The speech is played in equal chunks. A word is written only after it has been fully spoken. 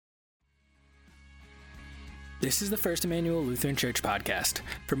This is the First Emmanuel Lutheran Church podcast.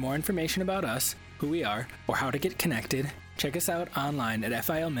 For more information about us, who we are, or how to get connected, check us out online at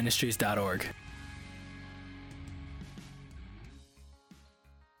filministries.org.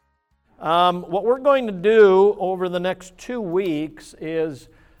 What we're going to do over the next 2 weeks is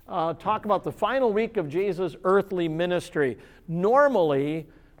talk about the final week of Jesus' earthly ministry. Normally,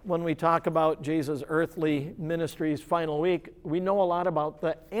 when we talk about Jesus' earthly ministry's final week, we know a lot about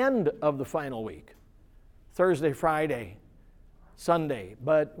the end of the final week. Thursday, Friday, Sunday.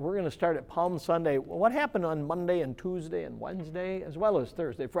 But we're going to start at Palm Sunday. What happened on Monday and Tuesday and Wednesday, as well as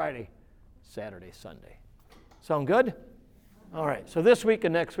Thursday, Friday, Saturday, Sunday? Sound good? All right, so this week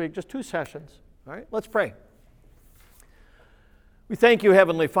and next week, just 2 sessions. All right, let's pray. We thank you,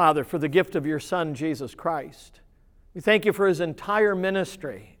 Heavenly Father, for the gift of your Son, Jesus Christ. We thank you for his entire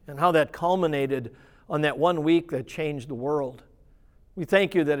ministry and how that culminated on that 1 week that changed the world. We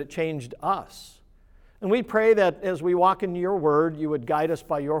thank you that it changed us. And we pray that as we walk in your word, you would guide us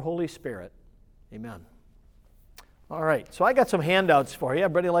by your Holy Spirit. Amen. All right, so I got some handouts for you.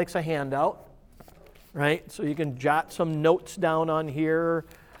 Everybody likes a handout, right? So you can jot some notes down on here,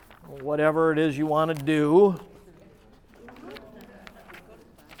 whatever it is you want to do.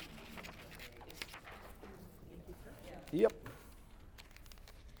 Yep.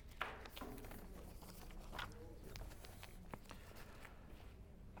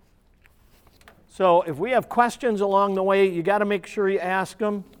 So if we have questions along the way, you got to make sure you ask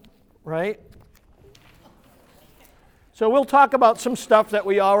them, right? So we'll talk about some stuff that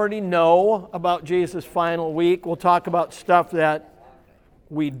we already know about Jesus' final week. We'll talk about stuff that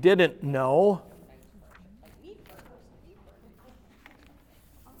we didn't know.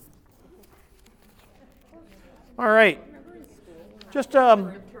 All right. Just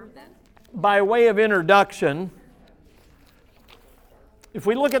by way of introduction, if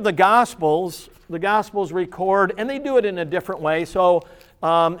we look at the Gospels record, and they do it in a different way. So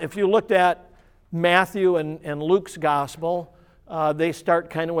if you looked at Matthew and Luke's Gospel, they start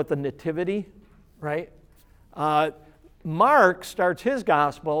kind of with the nativity, right? Mark starts his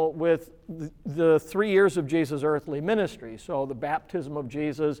Gospel with the 3 years of Jesus' earthly ministry. So the baptism of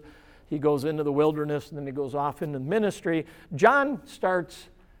Jesus, he goes into the wilderness, and then he goes off into ministry. John starts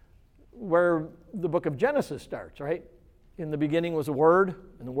where the book of Genesis starts, right? In the beginning was the Word,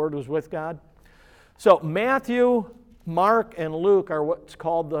 and the Word was with God. So Matthew, Mark, and Luke are what's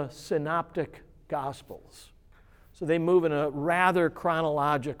called the synoptic Gospels. So they move in a rather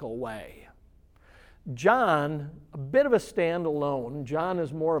chronological way. John, a bit of a standalone. John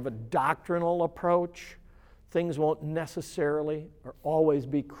is more of a doctrinal approach. Things won't necessarily or always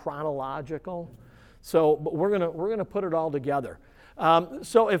be chronological. So, but we're gonna put it all together.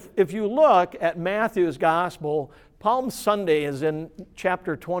 So if you look at Matthew's Gospel, Palm Sunday is in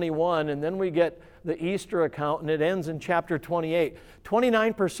chapter 21, and then we get the Easter account, and it ends in chapter 28.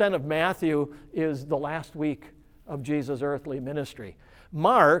 29% of Matthew is the last week of Jesus' earthly ministry.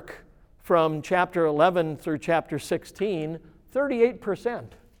 Mark, from chapter 11 through chapter 16, 38%.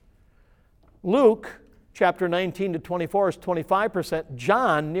 Luke, chapter 19 to 24 is 25%.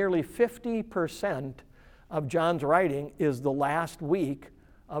 John, nearly 50% of John's writing is the last week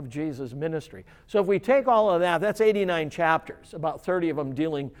of Jesus' ministry. So if we take all of that, that's 89 chapters, about 30 of them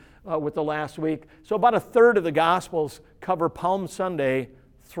dealing with the last week. So about a third of the Gospels cover Palm Sunday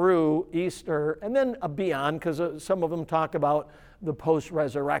through Easter, and then beyond, because some of them talk about the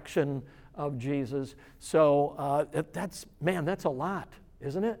post-resurrection of Jesus. So that's a lot,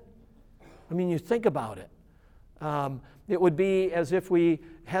 isn't it? I mean, you think about it. It would be as if we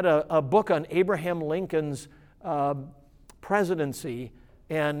had a book on Abraham Lincoln's presidency,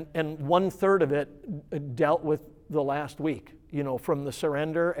 and 1/3 of it dealt with the last week, from the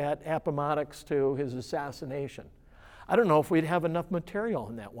surrender at Appomattox to his assassination. I don't know if we'd have enough material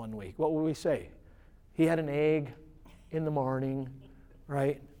in that 1 week. What would we say? He had an egg in the morning,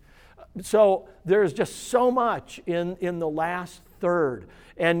 right? So there's just so much in the last third.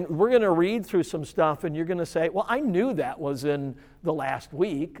 And we're going to read through some stuff, and you're going to say, well, I knew that was in the last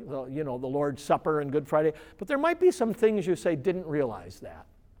week, the Lord's Supper and Good Friday. But there might be some things you say, didn't realize that.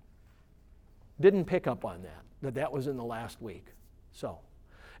 Didn't pick up on that was in the last week. So,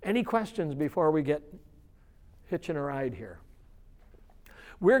 any questions before we get hitching a ride here?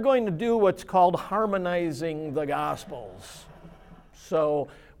 We're going to do what's called harmonizing the Gospels. So,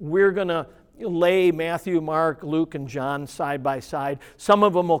 we're going to lay Matthew, Mark, Luke, and John side by side. Some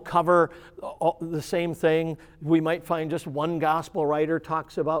of them will cover the same thing. We might find just one gospel writer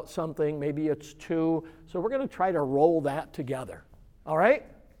talks about something. Maybe it's 2. So we're going to try to roll that together. All right?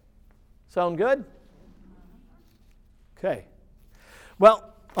 Sound good? Okay.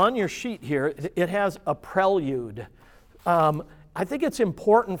 Well, on your sheet here, it has a prelude. I think it's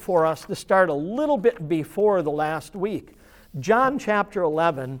important for us to start a little bit before the last week. John chapter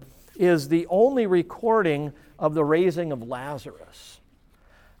 11 is the only recording of the raising of Lazarus.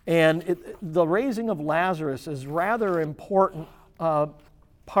 And the raising of Lazarus is rather important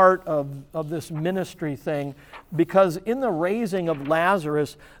part of this ministry thing, because in the raising of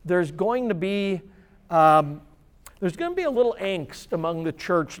Lazarus, there's going to be a little angst among the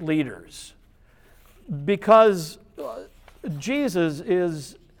church leaders, because Jesus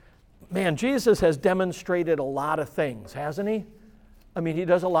has demonstrated a lot of things, hasn't he? I mean, he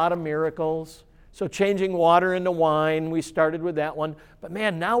does a lot of miracles. So changing water into wine, we started with that one. But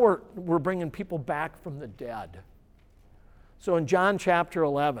man, now we're bringing people back from the dead. So in John chapter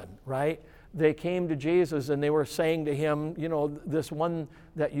 11, right, they came to Jesus and they were saying to him, you know, this one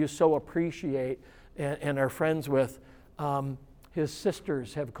that you so appreciate and are friends with, his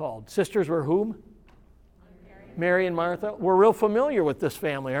sisters have called. Sisters were whom? Mary and Martha. We're real familiar with this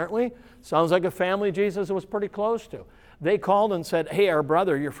family, aren't we? Sounds like a family Jesus was pretty close to. They called and said, hey, our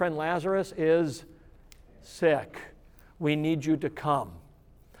brother, your friend Lazarus is sick. We need you to come.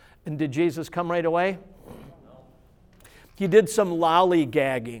 And did Jesus come right away? He did some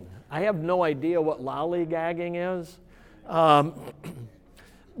lollygagging. I have no idea what lollygagging is.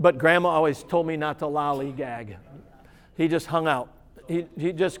 But Grandma always told me not to lollygag. He just hung out.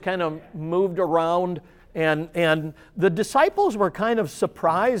 He just kind of moved around. And the disciples were kind of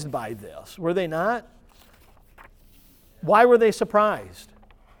surprised by this, were they not? Why were they surprised?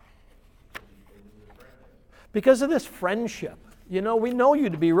 Because of this friendship. You know, we know you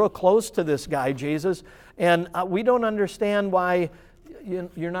to be real close to this guy, Jesus, and we don't understand why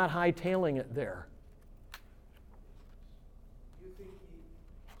you're not hightailing it there. Do you think he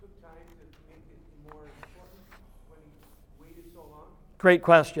took time to make it more important when he waited so long? Great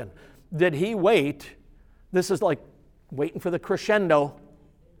question. Did he wait? This is like waiting for the crescendo,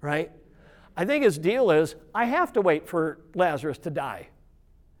 right? I think his deal is, I have to wait for Lazarus to die.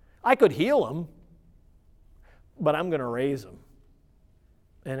 I could heal him, but I'm going to raise him.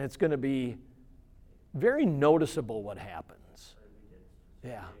 And it's going to be very noticeable what happens.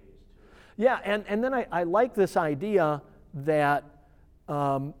 Yeah. Yeah, and then I like this idea that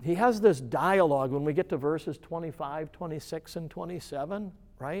he has this dialogue when we get to verses 25, 26, and 27,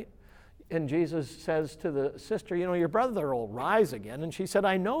 right? And Jesus says to the sister, you know, your brother will rise again. And she said,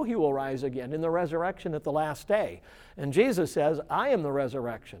 I know he will rise again in the resurrection at the last day. And Jesus says, I am the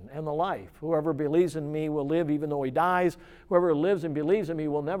resurrection and the life. Whoever believes in me will live even though he dies. Whoever lives and believes in me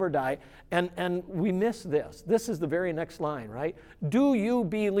will never die. And we miss this. This is the very next line, right? Do you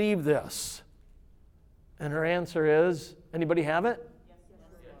believe this? And her answer is, anybody have it?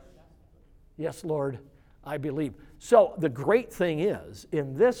 Yes, Lord, I believe. So the great thing is,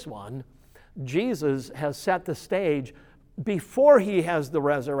 in this one, Jesus has set the stage before he has the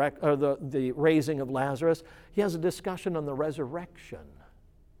raising of Lazarus. He has a discussion on the resurrection.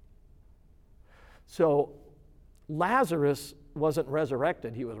 So Lazarus wasn't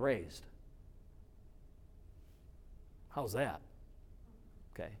resurrected, he was raised. How's that?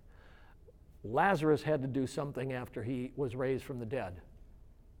 Okay. Lazarus had to do something after he was raised from the dead.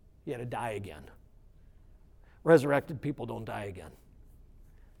 He had to die again. Resurrected people don't die again.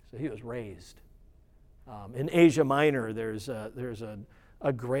 So he was raised. In Asia Minor, there's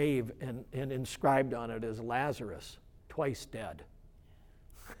a grave, and inscribed on it is Lazarus, twice dead.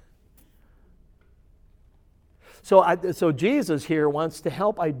 So Jesus here wants to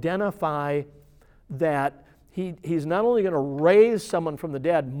help identify that he's not only going to raise someone from the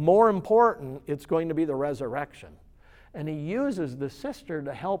dead, more important, it's going to be the resurrection. And he uses the sister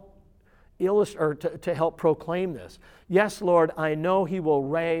to help to help proclaim this. Yes, Lord, I know he will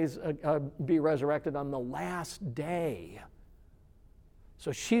be resurrected on the last day.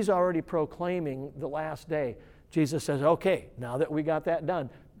 So she's already proclaiming the last day. Jesus says, okay, now that we got that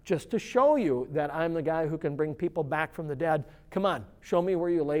done, just to show you that I'm the guy who can bring people back from the dead, come on, show me where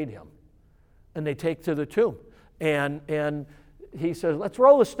you laid him. And they take to the tomb. And he says, let's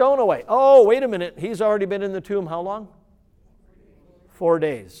roll the stone away. Oh, wait a minute, he's already been in the tomb how long? 4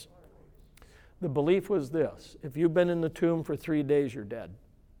 days. The belief was this: if you've been in the tomb for 3 days, you're dead.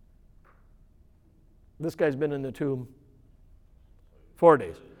 This guy's been in the tomb 4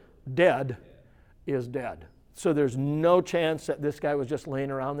 days. Dead is dead. So there's no chance that this guy was just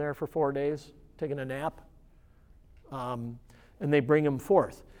laying around there for 4 days, taking a nap. And they bring him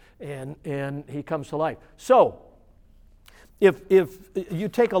forth, and he comes to life. So if you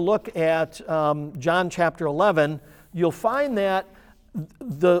take a look at John chapter 11, you'll find that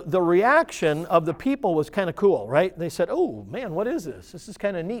the reaction of the people was kind of cool, right? They said, oh, man, what is this? This is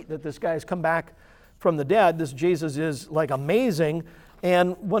kind of neat that this guy's come back from the dead. This Jesus is like amazing.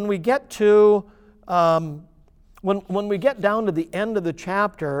 And when we get to, when we get down to the end of the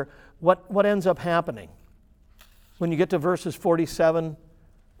chapter, what ends up happening? When you get to verses 47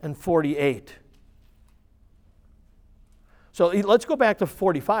 and 48. So let's go back to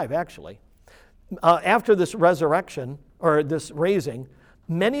 45, actually. After this resurrection, or this raising,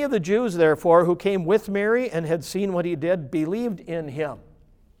 many of the Jews, therefore, who came with Mary and had seen what he did, believed in him.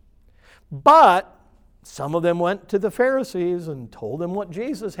 But some of them went to the Pharisees and told them what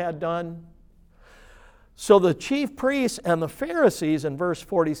Jesus had done. So the chief priests and the Pharisees, in verse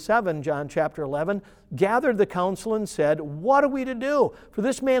 47, John chapter 11, gathered the council and said, what are we to do? For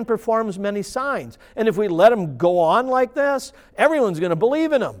this man performs many signs. And if we let him go on like this, everyone's going to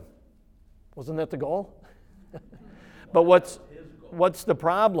believe in him. Wasn't that the goal? But what's the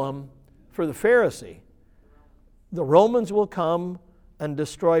problem for the Pharisee? The Romans will come and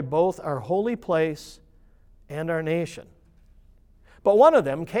destroy both our holy place and our nation. But one of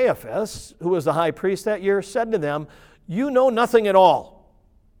them, Caiaphas, who was the high priest that year, said to them, you know nothing at all.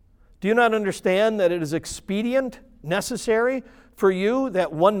 Do you not understand that it is expedient, necessary for you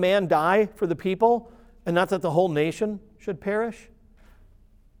that one man die for the people, and not that the whole nation should perish?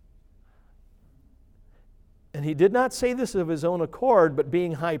 And he did not say this of his own accord, but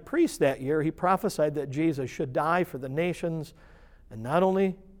being high priest that year, he prophesied that Jesus should die for the nations, and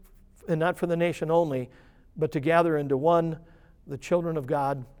not for the nation only, but to gather into one the children of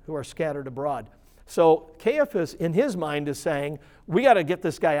God who are scattered abroad. So Caiaphas, in his mind, is saying, we got to get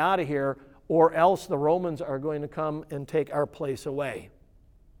this guy out of here, or else the Romans are going to come and take our place away.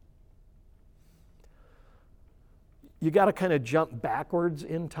 You got to kind of jump backwards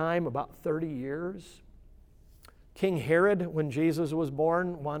in time, about 30 years. King Herod, when Jesus was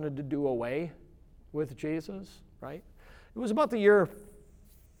born, wanted to do away with Jesus, right? It was about the year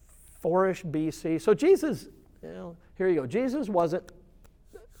 4-ish BC. So Jesus, here you go. Jesus wasn't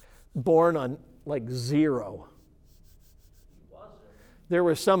born on like 0. There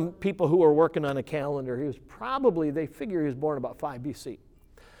were some people who were working on a calendar. He was probably, they figure he was born about 5 BC.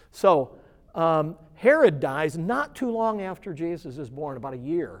 So Herod dies not too long after Jesus is born, about a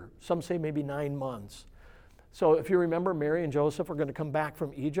year. Some say maybe 9 months. So if you remember, Mary and Joseph were going to come back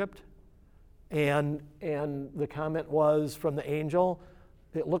from Egypt, and the comment was from the angel,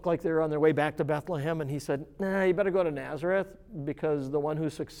 it looked like they were on their way back to Bethlehem, and he said, nah, you better go to Nazareth, because the one who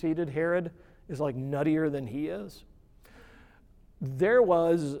succeeded Herod is like nuttier than he is. There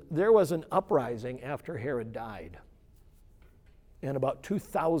was an uprising after Herod died, and about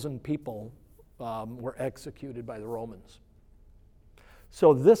 2,000 people were executed by the Romans.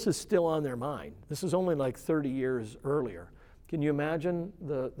 So this is still on their mind. This is only like 30 years earlier. Can you imagine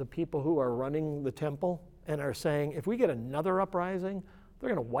the people who are running the temple and are saying, if we get another uprising, they're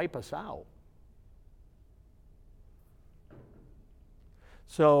going to wipe us out.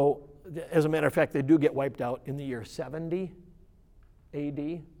 So, as a matter of fact, they do get wiped out in the year 70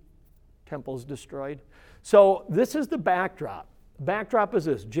 AD. Temple's destroyed. So this is the backdrop. The backdrop is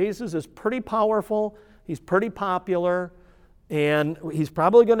this. Jesus is pretty powerful. He's pretty popular. And he's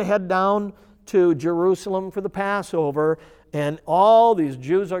probably going to head down to Jerusalem for the Passover, and all these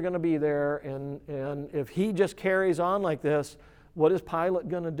Jews are going to be there, and if he just carries on like this, what is Pilate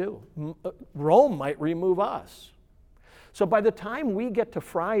going to do? Rome might remove us. So by the time we get to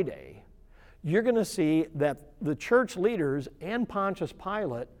Friday, you're going to see that the church leaders and Pontius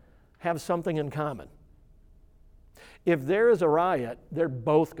Pilate have something in common. If there is a riot, they're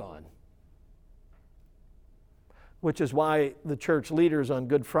both gone. Which is why the church leaders on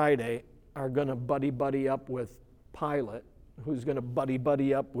Good Friday are going to buddy up with Pilate, who's going to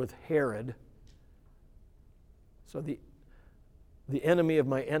buddy up with Herod. So the enemy of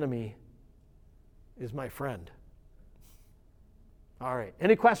my enemy is my friend. All right,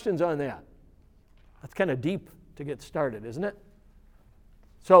 any questions on that? That's kind of deep to get started, isn't it?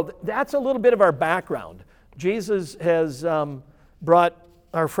 So that's a little bit of our background. Jesus has brought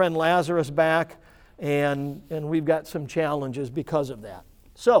our friend Lazarus back, and we've got some challenges because of that.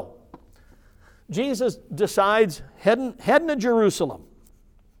 So, Jesus decides heading to Jerusalem.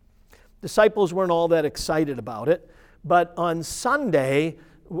 Disciples weren't all that excited about it, but on Sunday,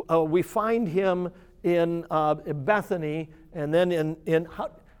 we find him in Bethany, and then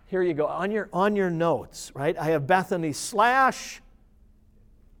here you go, on your notes, right? I have Bethany /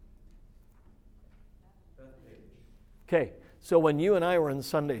 Okay. So when you and I were in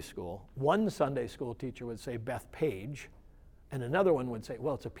Sunday school, one Sunday school teacher would say Bethpage, and another one would say,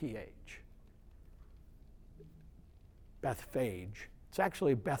 well, it's a PH. Bethphage. It's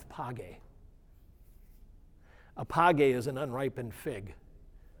actually Bethphage. A page is an unripened fig.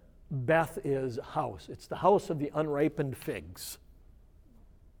 Beth is house. It's the house of the unripened figs.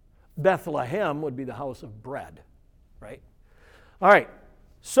 Bethlehem would be the house of bread, right? All right,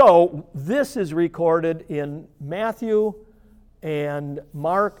 so this is recorded in Matthew and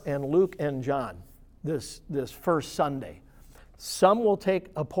Mark and Luke and John, this first Sunday. Some will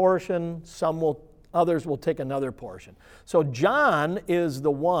take a portion, others will take another portion. So John is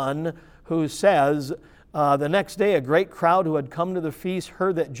the one who says, the next day a great crowd who had come to the feast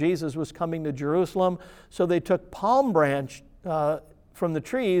heard that Jesus was coming to Jerusalem. So they took palm branch from the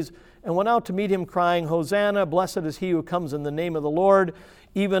trees and went out to meet him, crying, Hosanna, blessed is he who comes in the name of the Lord,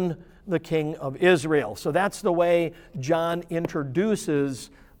 even the King of Israel. So that's the way John introduces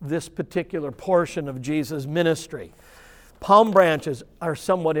this particular portion of Jesus' ministry. Palm branches are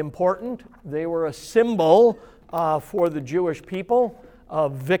somewhat important. They were a symbol for the Jewish people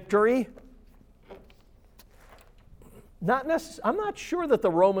of victory. I'm not sure that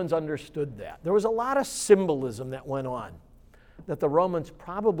the Romans understood that. There was a lot of symbolism that went on that the Romans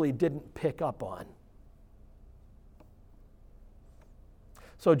probably didn't pick up on.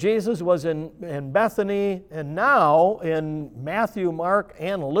 So Jesus was in Bethany, and now in Matthew, Mark,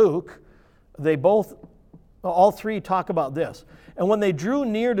 and Luke, all three talk about this. And when they drew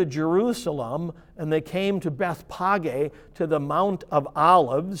near to Jerusalem, and they came to Bethphage, to the Mount of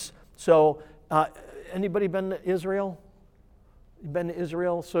Olives. So, anybody been to Israel? You've been to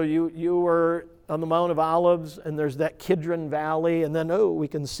Israel? So you were on the Mount of Olives, and there's that Kidron Valley, and then, we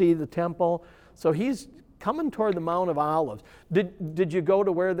can see the temple. So he's coming toward the Mount of Olives. Did you go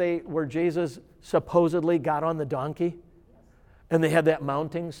to where Jesus supposedly got on the donkey? And they had that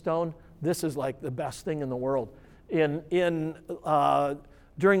mounting stone? This is like the best thing in the world. During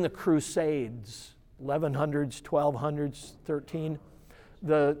the Crusades, 1100s, 1200s, 13,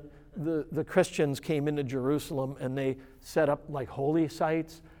 the Christians came into Jerusalem and they set up like holy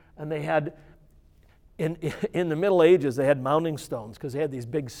sites, and they had, in the Middle Ages, they had mounting stones because they had these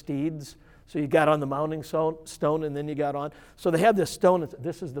big steeds. So you got on the mounting stone and then you got on. So they had this stone.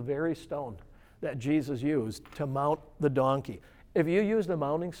 This is the very stone that Jesus used to mount the donkey. If you use the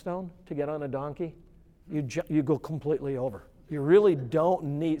mounting stone to get on a donkey, you go completely over. You really don't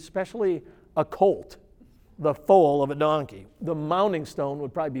need, especially a colt, the foal of a donkey. The mounting stone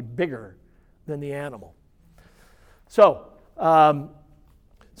would probably be bigger than the animal. So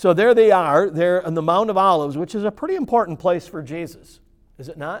there they are. They're on the Mount of Olives, which is a pretty important place for Jesus. Is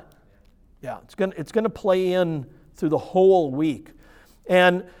it not? Yeah, it's going to play in through the whole week.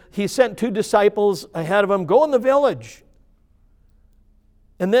 And he sent 2 disciples ahead of him, go in the village.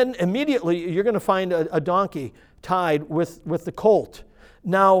 And then immediately you're going to find a donkey tied with the colt.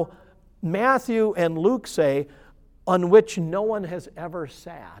 Now, Matthew and Luke say, on which no one has ever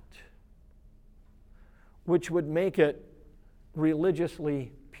sat, which would make it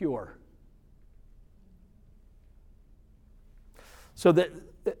religiously pure. So that,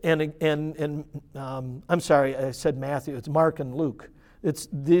 I'm sorry, I said Matthew, it's Mark and Luke.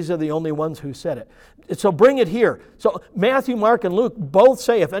 These are the only ones who said it. So bring it here. So Matthew, Mark, and Luke both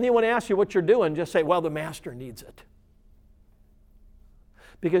say, if anyone asks you what you're doing, just say, well, the master needs it.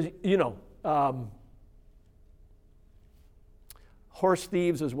 Because, horse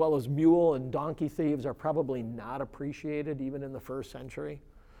thieves as well as mule and donkey thieves are probably not appreciated even in the first century.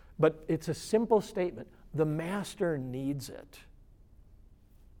 But it's a simple statement. The master needs it.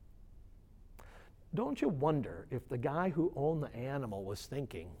 Don't you wonder if the guy who owned the animal was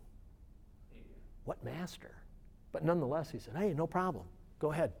thinking, what master? But nonetheless, he said, hey, no problem.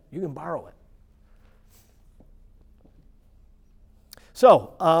 Go ahead. You can borrow it.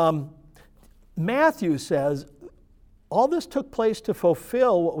 So, Matthew says, all this took place to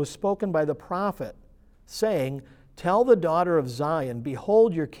fulfill what was spoken by the prophet, saying, tell the daughter of Zion,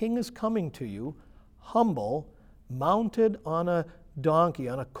 behold, your king is coming to you, humble, mounted on a donkey,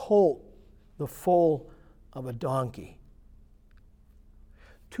 on a colt, the foal of a donkey.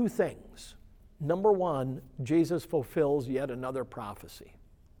 2 things. Number 1, Jesus fulfills yet another prophecy.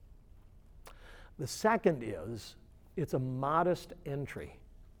 The second is, it's a modest entry.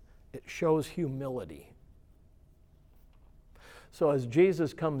 It shows humility. So as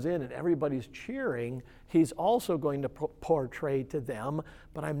Jesus comes in and everybody's cheering, he's also going to portray to them,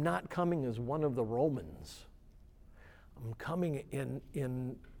 but I'm not coming as one of the Romans. I'm coming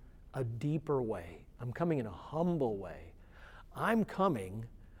in a deeper way. I'm coming in a humble way. I'm coming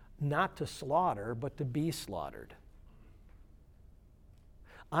not to slaughter, but to be slaughtered.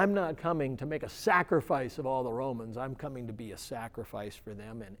 I'm not coming to make a sacrifice of all the Romans. I'm coming to be a sacrifice for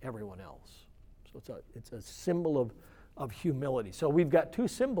them and everyone else. So it's a symbol of humility. So we've got two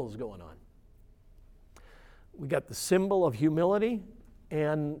symbols going on. We got the symbol of humility,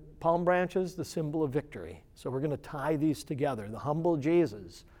 and palm branches, the symbol of victory. So we're going to tie these together. The humble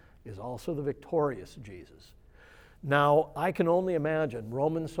Jesus is also the victorious Jesus. Now, I can only imagine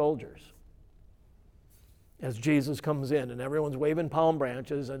Roman soldiers as Jesus comes in and everyone's waving palm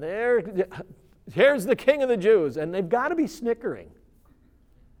branches, and here's the King of the Jews, and they've got to be snickering.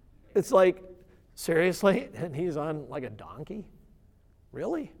 It's like, seriously? And he's on like a donkey?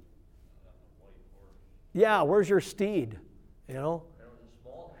 Really? Yeah, where's your steed? You know?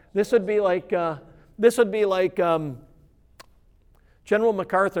 This would be like General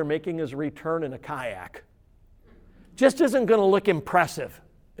MacArthur making his return in a kayak. Just isn't going to look impressive,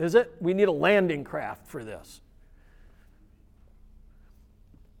 is it? We need a landing craft for this.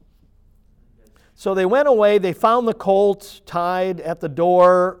 So they went away. They found the colt tied at the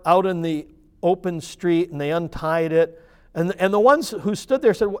door out in the open street, and they untied it. And the ones who stood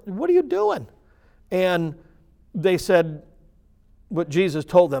there said, "What are you doing?" And they said what Jesus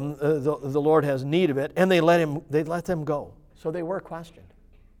told them, the Lord has need of it, and they let them go. So they were questioned,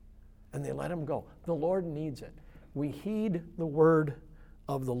 and they let him go. The Lord needs it. We heed the word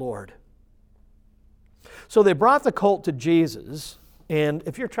of the Lord. So they brought the colt to Jesus, and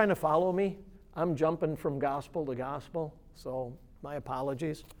if you're trying to follow me, I'm jumping from gospel to gospel, so my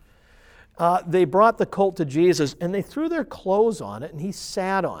apologies. They brought the colt to Jesus, and they threw their clothes on it, and he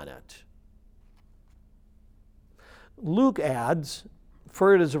sat on it. Luke adds,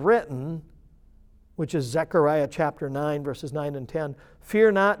 "For it is written," which is Zechariah chapter 9, verses 9 and 10,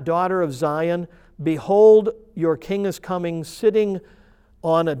 "Fear not, daughter of Zion, behold, your king is coming, sitting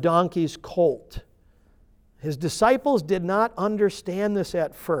on a donkey's colt." His disciples did not understand this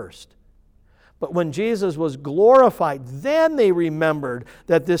at first. But when Jesus was glorified, then they remembered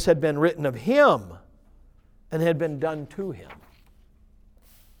that this had been written of him and had been done to him.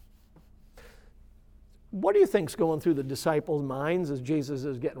 What do you think's going through the disciples' minds as Jesus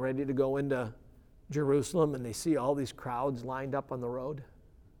is getting ready to go into Jerusalem and they see all these crowds lined up on the road?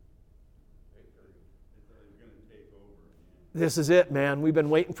 This is it, man. We've been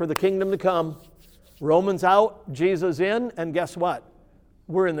waiting for the kingdom to come. Romans out, Jesus in, and guess what?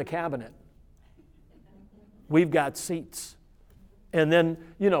 We're in the cabinet. We've got seats. And then,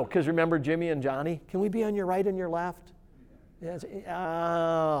 because remember Jimmy and Johnny? Can we be on your right and your left? Yes.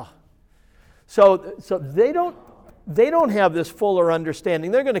 So they don't have this fuller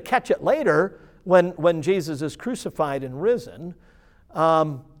understanding. They're going to catch it later when Jesus is crucified and risen.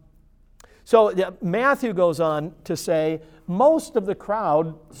 So Matthew goes on to say, most of the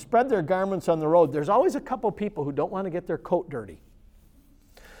crowd spread their garments on the road. There's always a couple people who don't want to get their coat dirty.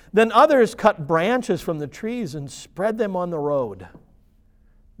 Then others cut branches from the trees and spread them on the road.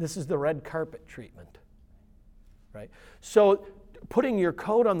 This is the red carpet treatment, right? So putting your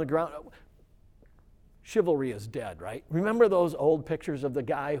coat on the ground, chivalry is dead, right? Remember those old pictures of the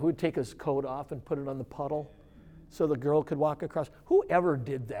guy who would take his coat off and put it on the puddle so the girl could walk across? Who ever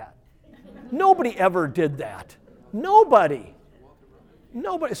did that? Nobody ever did that. Nobody.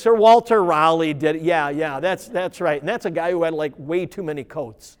 Sir Walter Raleigh did it. Yeah, that's right. And that's a guy who had like way too many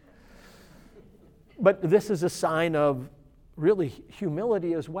coats. But this is a sign of really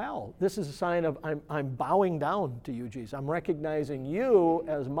humility as well. This is a sign of I'm bowing down to you, Jesus. I'm recognizing you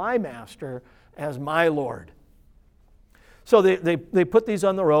as my master, as my Lord. So they put these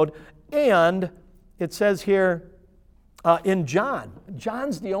on the road, and it says here in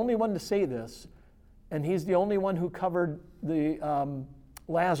John's the only one to say this, and he's the only one who covered the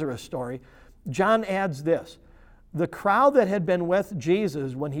Lazarus story. John adds this: the crowd that had been with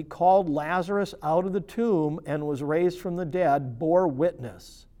Jesus when he called Lazarus out of the tomb and was raised from the dead bore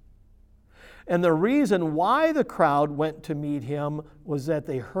witness. And the reason why the crowd went to meet him was that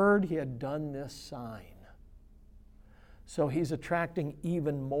they heard he had done this sign. So he's attracting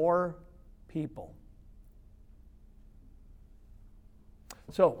even more people.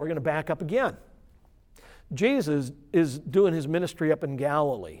 So we're going to back up again. Jesus is doing his ministry up in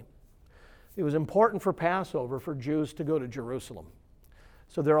Galilee. It was important for Passover for Jews to go to Jerusalem.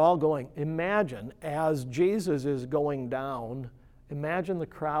 So they're all going. Imagine, as Jesus is going down, imagine the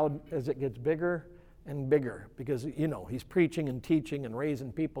crowd as it gets bigger and bigger, because, he's preaching and teaching and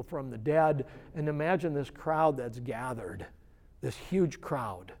raising people from the dead. And imagine this crowd that's gathered, this huge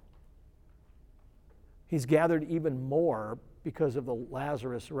crowd. He's gathered even more because of the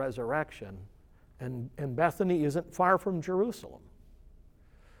Lazarus resurrection. And Bethany isn't far from Jerusalem.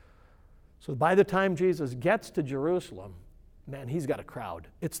 So by the time Jesus gets to Jerusalem, man, he's got a crowd.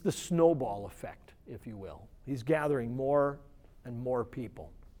 It's the snowball effect, if you will. He's gathering more and more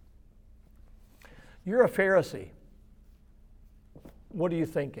people. You're a Pharisee. What are you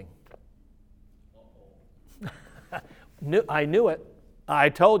thinking? I knew it. I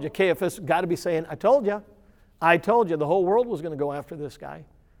told you. Caiaphas got to be saying, I told you. I told you the whole world was going to go after this guy.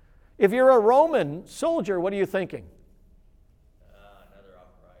 If you're a Roman soldier, what are you thinking? Another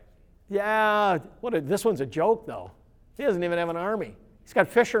uprising. Yeah, this one's a joke, though. He doesn't even have an army. He's got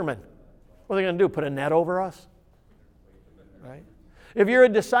fishermen. What are they going to do, put a net over us? Right? If you're a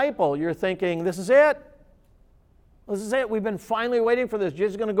disciple, you're thinking, this is it. This is it. We've been finally waiting for this.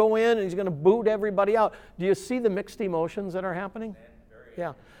 Jesus is going to go in and he's going to boot everybody out. Do you see the mixed emotions that are happening?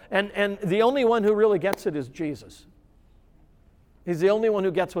 Yeah. And the only one who really gets it is Jesus. He's the only one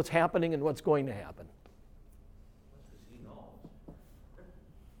who gets what's happening and what's going to happen.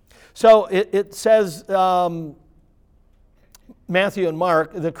 So it says, Matthew and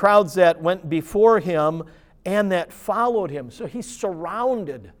Mark, the crowds that went before him and that followed him. So he's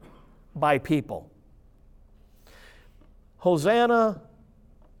surrounded by people. Hosanna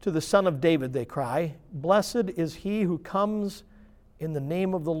to the Son of David, they cry. Blessed is he who comes in the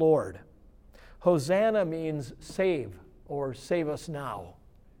name of the Lord. Hosanna means save or save us now.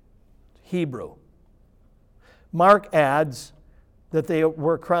 Hebrew. Mark adds that they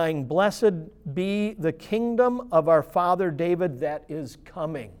were crying, blessed be the kingdom of our father David that is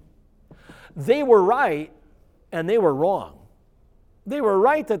coming. They were right and they were wrong. They were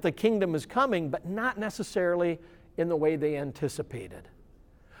right that the kingdom is coming, but not necessarily in the way they anticipated.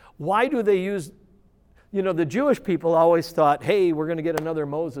 Why do they use, the Jewish people always thought, hey, we're going to get another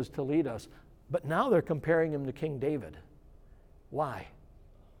Moses to lead us. But now they're comparing him to King David. Why?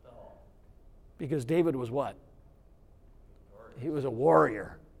 Because David was what? He was a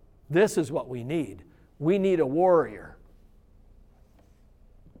warrior. This is what we need. We need a warrior.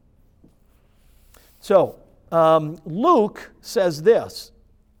 So, Luke says this.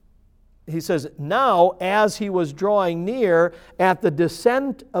 He says, now as he was drawing near at the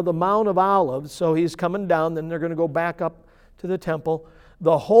descent of the Mount of Olives, so he's coming down, then they're going to go back up to the temple,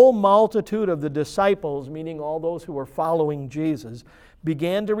 the whole multitude of the disciples, meaning all those who were following Jesus,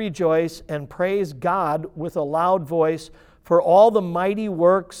 began to rejoice and praise God with a loud voice for all the mighty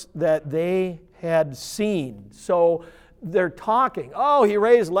works that they had seen. So they're talking. Oh, he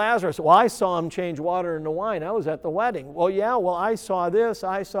raised Lazarus. Well, I saw him change water into wine. I was at the wedding. Well, yeah, I saw this,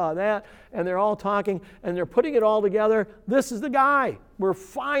 I saw that. And they're all talking, and they're putting it all together. This is the guy. We're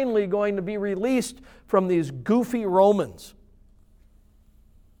finally going to be released from these goofy Romans.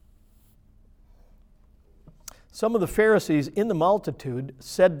 Some of the Pharisees in the multitude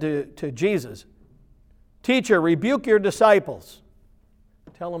said to Jesus, Teacher, rebuke your disciples.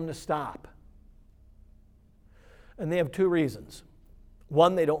 Tell them to stop. And they have two reasons.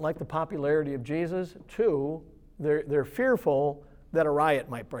 One, they don't like the popularity of Jesus. Two, they're fearful that a riot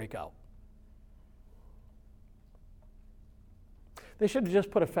might break out. They should have just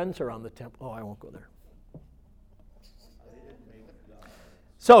put a fence around the temple. Oh, I won't go there.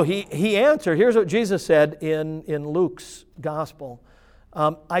 So he answered. Here's what Jesus said in Luke's gospel.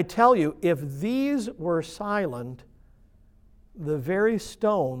 I tell you, if these were silent, the very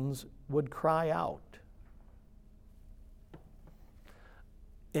stones would cry out.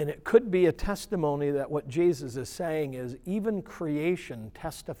 And it could be a testimony that what Jesus is saying is even creation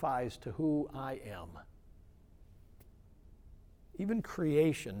testifies to who I am. Even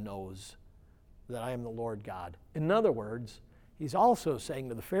creation knows that I am the Lord God. In other words, he's also saying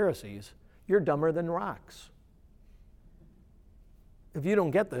to the Pharisees, you're dumber than rocks. If you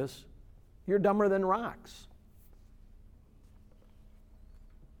don't get this, you're dumber than rocks.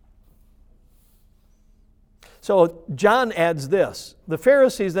 So John adds this. The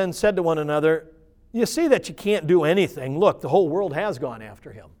Pharisees then said to one another, you see that you can't do anything. Look, the whole world has gone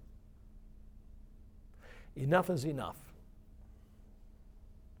after him. Enough is enough.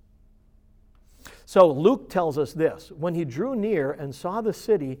 So Luke tells us this. When he drew near and saw the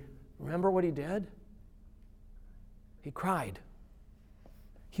city, remember what he did? He cried.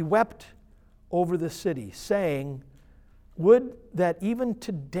 He wept over the city, saying, would that even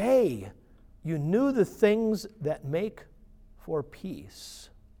today you knew the things that make for peace.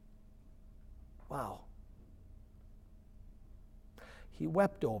 Wow. He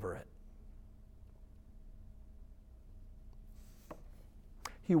wept over it.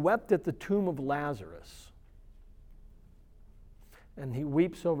 He wept at the tomb of Lazarus. And he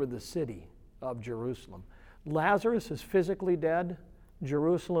weeps over the city of Jerusalem. Lazarus is physically dead.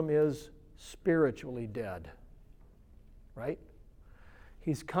 Jerusalem is spiritually dead. Right?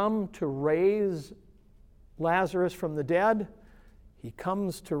 He's come to raise Lazarus from the dead. He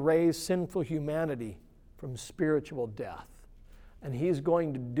comes to raise sinful humanity from spiritual death. And he's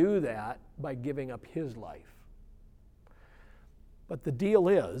going to do that by giving up his life. But the deal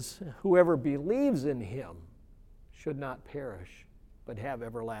is, whoever believes in him should not perish, but have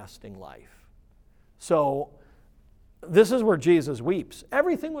everlasting life. So this is where Jesus weeps.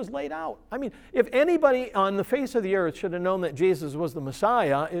 Everything was laid out. I mean, if anybody on the face of the earth should have known that Jesus was the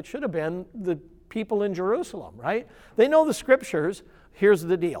Messiah, it should have been the people in Jerusalem, right? They know the scriptures. Here's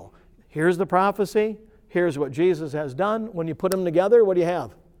the deal. Here's the prophecy. Here's what Jesus has done. When you put them together, what do you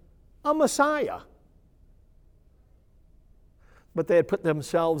have? A Messiah. But they had put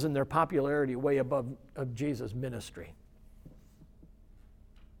themselves in their popularity way above of Jesus' ministry.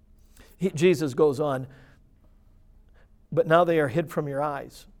 Jesus goes on, but now they are hid from your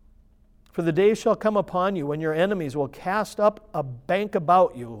eyes. For the day shall come upon you when your enemies will cast up a bank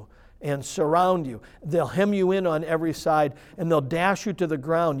about you and surround you. They'll hem you in on every side, and they'll dash you to the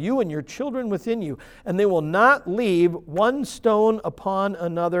ground, you and your children within you, and they will not leave one stone upon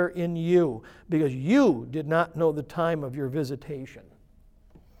another in you, because you did not know the time of your visitation.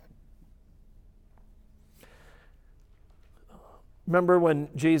 Remember when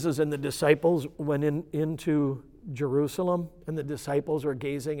Jesus and the disciples went into Jerusalem, and the disciples were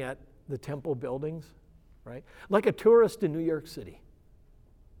gazing at the temple buildings, right? Like a tourist in New York City,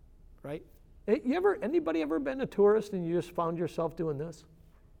 right? Anybody ever been a tourist and you just found yourself doing this?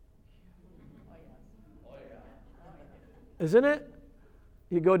 Isn't it?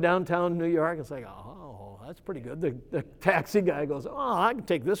 You go downtown New York, it's like, oh, that's pretty good. The taxi guy goes, oh, I can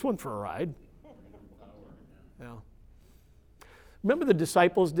take this one for a ride. Yeah. Remember the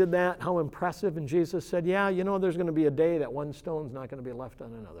disciples did that, how impressive, and Jesus said, yeah, you know, there's going to be a day that one stone's not going to be left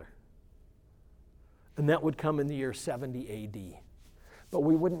on another. And that would come in the year 70 A.D. But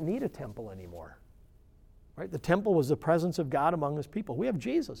we wouldn't need a temple anymore. Right? The temple was the presence of God among his people. We have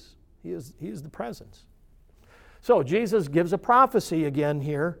Jesus. He is the presence. So Jesus gives a prophecy again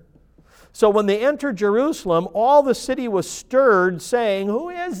here. So when they entered Jerusalem, all the city was stirred, saying, who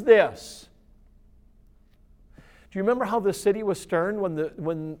is this? Do you remember how the city was stirred when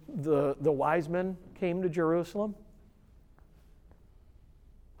the wise men came to Jerusalem?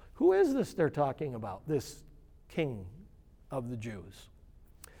 Who is this they're talking about, this king of the Jews?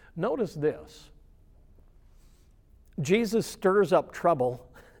 Notice this. Jesus stirs up trouble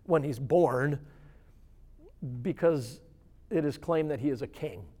when he's born because it is claimed that he is a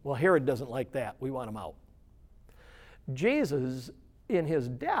king. Well, Herod doesn't like that. We want him out. Jesus, in his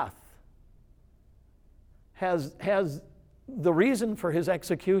death, has the reason for his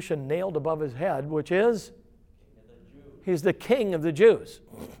execution nailed above his head, which is he's the king of the Jews.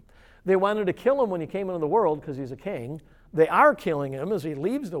 They wanted to kill him when he came into the world because he's a king. They are killing him as he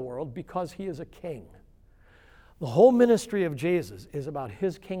leaves the world because he is a king. The whole ministry of Jesus is about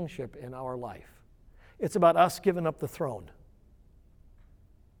his kingship in our life. It's about us giving up the throne.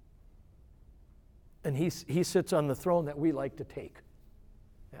 And he sits on the throne that we like to take.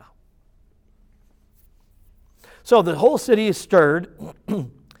 Yeah. So the whole city is stirred.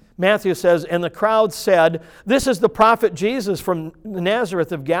 Matthew says, and the crowd said, this is the prophet Jesus from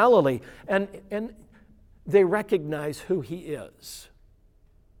Nazareth of Galilee. And they recognize who he is.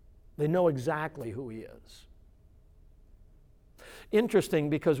 They know exactly who he is. Interesting,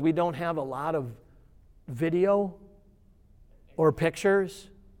 because we don't have a lot of video or pictures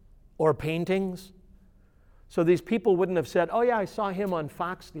or paintings. So these people wouldn't have said, oh yeah, I saw him on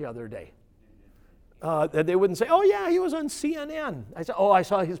Fox the other day. They wouldn't say, oh yeah, he was on CNN. I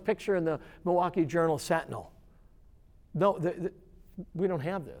saw his picture in the Milwaukee Journal-Sentinel. No, we don't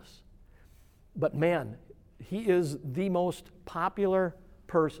have this. But man, he is the most popular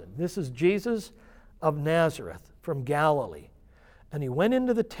person. This is Jesus of Nazareth from Galilee. And he went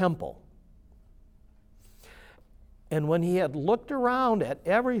into the temple. And when he had looked around at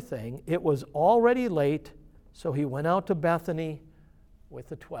everything, it was already late, so he went out to Bethany with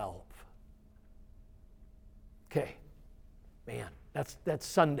the 12. Okay, man, that's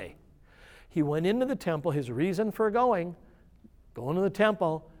Sunday. He went into the temple. His reason for going to the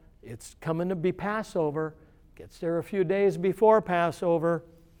temple, it's coming to be Passover. Gets there a few days before Passover.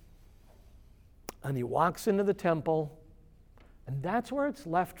 And he walks into the temple, and that's where it's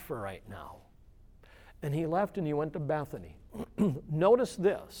left for right now. And he left and he went to Bethany. Notice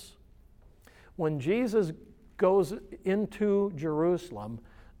this. When Jesus goes into Jerusalem,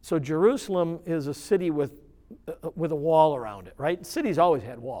 so Jerusalem is a city with a wall around it, right? Cities always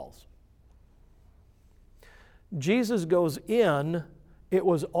had walls. Jesus goes in, it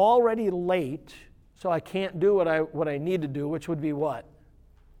was already late, so I can't do what I need to do, which would be what?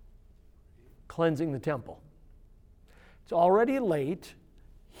 Cleansing the temple. It's already late.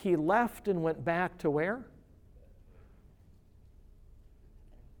 He left and went back to where?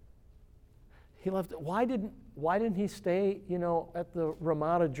 He left. Why Why didn't he stay, at the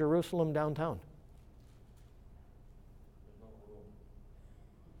Ramada, Jerusalem downtown?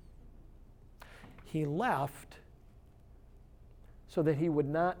 He left so that he would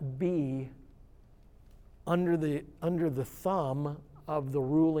not be under the thumb of the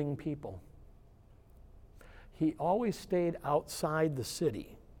ruling people. He always stayed outside the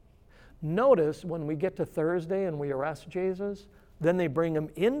city. Notice when we get to Thursday and we arrest Jesus, then they bring him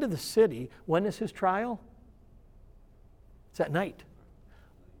into the city. When is his trial? It's at night.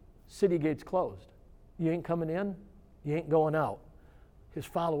 City gates closed. You ain't coming in, you ain't going out. His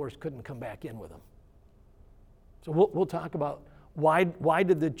followers couldn't come back in with him. So we'll talk about why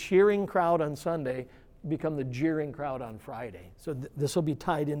did the cheering crowd on Sunday become the jeering crowd on Friday. So this will be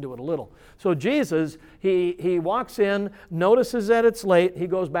tied into it a little. So Jesus, he walks in, notices that it's late. He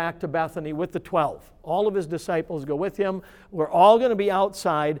goes back to Bethany with the 12. All of his disciples go with him. We're all going to be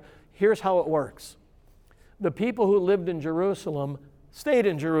outside. Here's how it works. The people who lived in Jerusalem stayed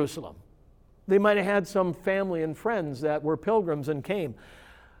in Jerusalem. They might have had some family and friends that were pilgrims and came.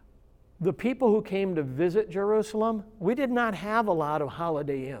 The people who came to visit Jerusalem, we did not have a lot of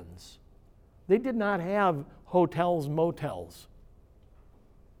Holiday Inns. They did not have hotels, motels.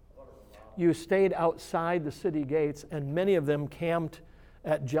 You stayed outside the city gates, and many of them camped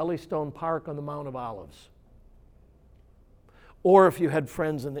at Jellystone Park on the Mount of Olives. Or if you had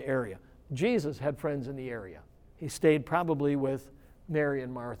friends in the area. Jesus had friends in the area. He stayed probably with Mary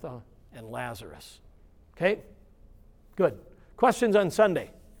and Martha and Lazarus. Okay? Good. Questions on Sunday?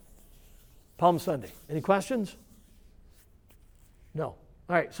 Palm Sunday. Any questions? No.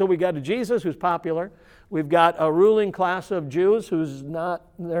 All right, so we got a Jesus who's popular. We've got a ruling class of Jews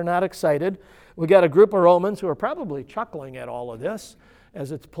they're not excited. We got a group of Romans who are probably chuckling at all of this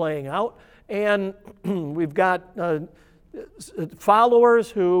as it's playing out. And we've got followers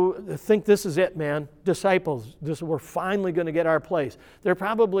who think this is it, man. Disciples, we're finally going to get our place. They're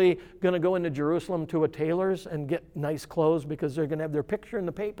probably going to go into Jerusalem to a tailor's and get nice clothes because they're going to have their picture in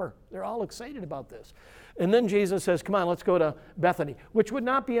the paper. They're all excited about this. And then Jesus says, come on, let's go to Bethany, which would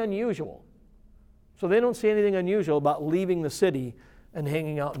not be unusual. So they don't see anything unusual about leaving the city and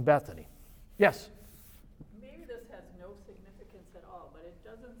hanging out in Bethany. Yes? Maybe this has no significance at all, but it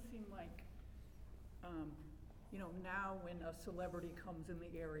doesn't seem like, now when a celebrity comes in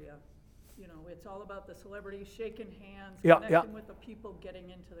the area, it's all about the celebrity shaking hands, connecting with the people, getting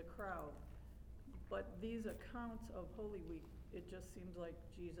into the crowd. But these accounts of Holy Week, it just seems like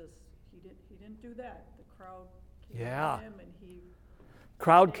Jesus, he didn't do that. The crowd came to him and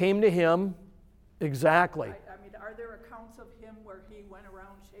Crowd came to him, exactly. I mean, are there accounts of him where he went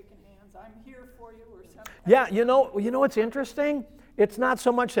around shaking hands, I'm here for you, or something? Yeah, you know what's interesting? It's not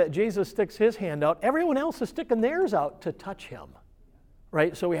so much that Jesus sticks his hand out. Everyone else is sticking theirs out to touch him,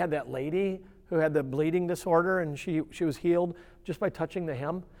 right? So we had that lady who had the bleeding disorder, and she was healed just by touching the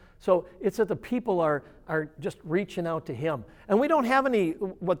hem. So it's that the people are just reaching out to him. And we don't have any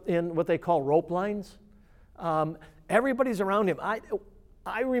what they call rope lines. Everybody's around him.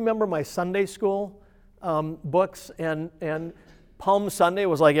 I remember my Sunday school books, and Palm Sunday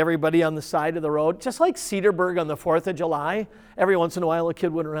was like everybody on the side of the road, just like Cedarburg on the 4th of July. Every once in a while a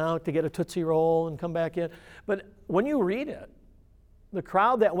kid would run out to get a Tootsie Roll and come back in. But when you read it, the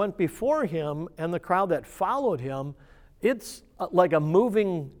crowd that went before him and the crowd that followed him, it's like a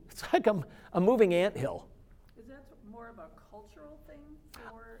moving anthill. Is that more of a cultural thing?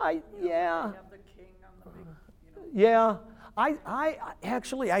 Or, yeah. Have the king on the big, Yeah.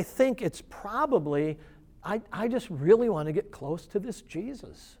 I think it's probably, I just really want to get close to this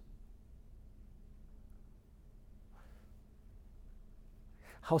Jesus.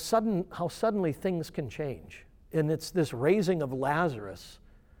 How suddenly things can change. And it's this raising of Lazarus.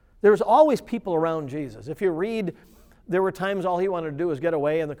 There's always people around Jesus. If you read, there were times all he wanted to do was get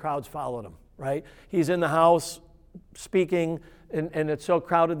away and the crowds followed him, right? He's in the house speaking, and it's so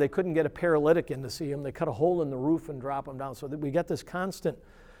crowded they couldn't get a paralytic in to see him. They cut a hole in the roof and drop him down. So that we get this constant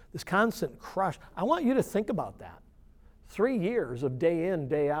crush. I want you to think about that. 3 years of day in,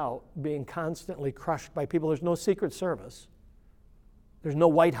 day out, being constantly crushed by people. There's no Secret Service. There's no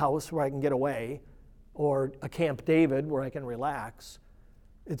White House where I can get away, or a Camp David where I can relax.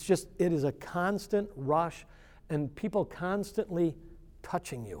 It is a constant rush, and people constantly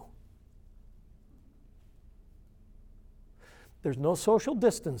touching you. There's no social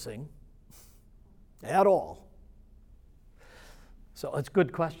distancing at all. So it's a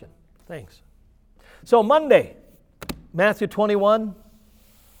good question. Thanks. So Monday, Matthew 21,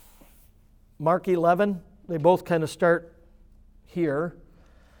 Mark 11, they both kind of start here.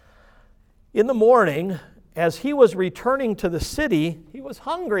 In the morning, as he was returning to the city, he was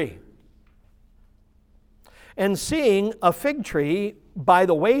hungry. And seeing a fig tree by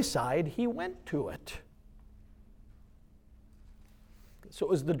the wayside, he went to it. So it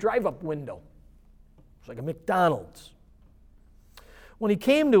was the drive-up window. It's like a McDonald's. When he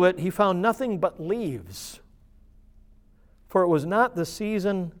came to it, he found nothing but leaves, for it was not the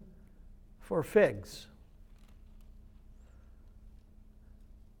season for figs.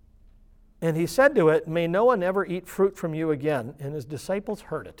 And he said to it, "May no one ever eat fruit from you again." And his disciples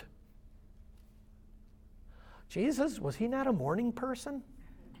heard it. Jesus, was he not a morning person?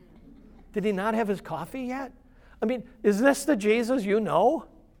 Did he not have his coffee yet? I mean, is this the Jesus you know?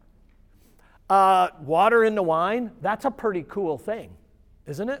 Water into wine, that's a pretty cool thing,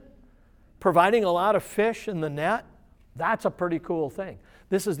 isn't it? Providing a lot of fish in the net, that's a pretty cool thing.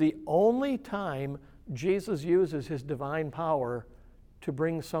 This is the only time Jesus uses his divine power to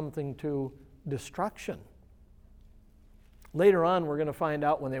bring something to destruction. Later on, we're going to find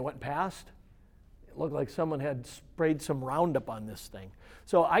out when they went past, it looked like someone had sprayed some Roundup on this thing.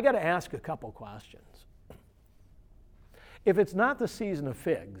 So I got to ask a couple questions. If it's not the season of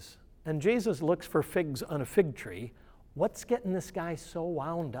figs, and Jesus looks for figs on a fig tree, what's getting this guy so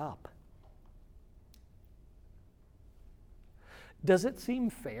wound up? Does it seem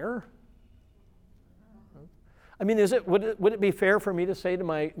fair? I mean, would it be fair for me to say to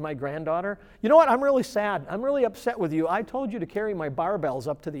my granddaughter, you know what, I'm really sad. I'm really upset with you. I told you to carry my barbells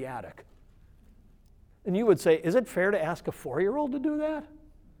up to the attic. And you would say, is it fair to ask a 4-year-old to do that?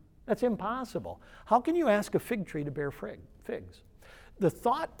 That's impossible. How can you ask a fig tree to bear figs? The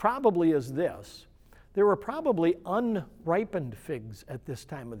thought probably is this. There were probably unripened figs at this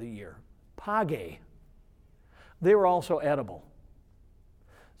time of the year. Page. They were also edible.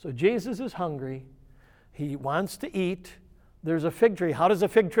 So Jesus is hungry. He wants to eat. There's a fig tree. How does a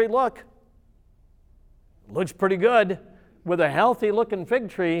fig tree look? Looks pretty good. With a healthy looking fig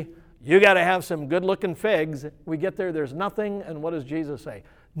tree, you got to have some good looking figs. We get there, there's nothing, and what does Jesus say?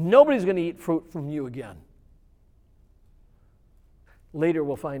 Nobody's going to eat fruit from you again. Later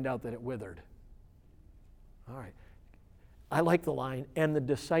we'll find out that it withered. All right. I like the line, and the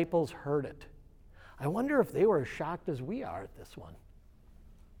disciples heard it. I wonder if they were as shocked as we are at this one.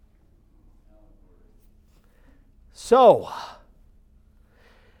 So,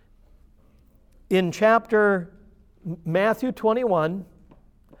 in Matthew 21,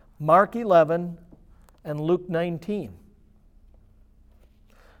 Mark 11, and Luke 19,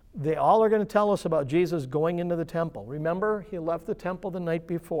 they all are going to tell us about Jesus going into the temple. Remember, he left the temple the night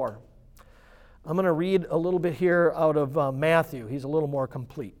before. I'm going to read a little bit here out of Matthew. He's a little more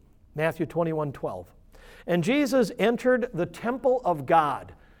complete. Matthew 21:12. And Jesus entered the temple of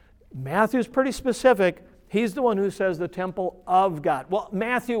God. Matthew's pretty specific. He's the one who says the temple of God. Well,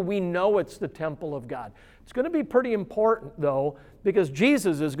 Matthew, we know it's the temple of God. It's going to be pretty important, though, because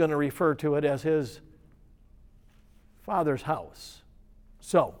Jesus is going to refer to it as his Father's house.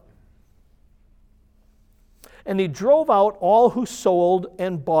 So, and he drove out all who sold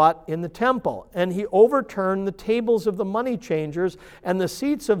and bought in the temple, and he overturned the tables of the money changers and the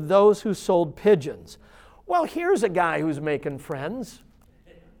seats of those who sold pigeons. Well, here's a guy who's making friends.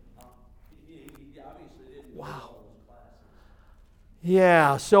 Wow.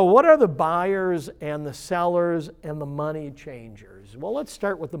 Yeah, so what are the buyers and the sellers and the money changers? Well, let's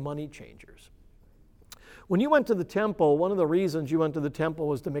start with the money changers. When you went to the temple, one of the reasons you went to the temple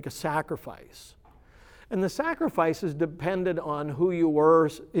was to make a sacrifice. And the sacrifices depended on who you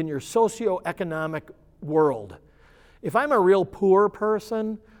were in your socioeconomic world. If I'm a real poor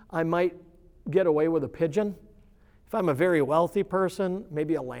person, I might get away with a pigeon. If I'm a very wealthy person,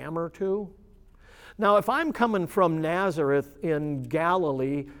 maybe a lamb or two. Now, if I'm coming from Nazareth in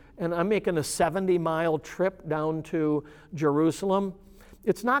Galilee and I'm making a 70-mile trip down to Jerusalem,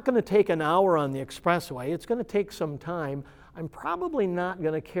 it's not going to take an hour on the expressway. It's going to take some time. I'm probably not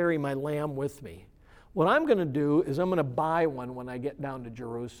going to carry my lamb with me. What I'm going to do is I'm going to buy one when I get down to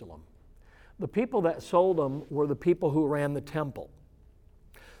Jerusalem. The people that sold them were the people who ran the temple.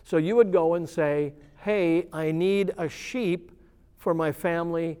 So you would go and say, hey, I need a sheep for my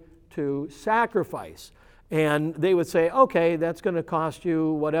family to sacrifice. And they would say, okay, that's going to cost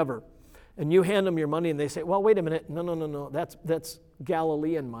you whatever. And you hand them your money and they say, well, wait a minute, no, that's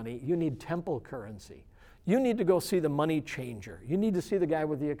Galilean money. You need temple currency. You need to go see the money changer. You need to see the guy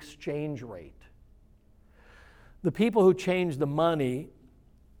with the exchange rate. The people who changed the money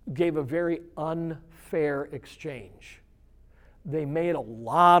gave a very unfair exchange. They made a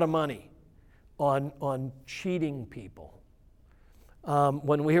lot of money on cheating people.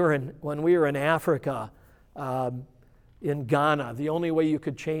 When we were in Africa, in Ghana, the only way you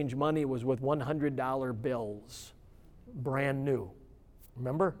could change money was with $100 bills, brand new.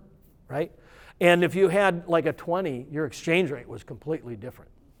 Remember? Right? And if you had like a 20, your exchange rate was completely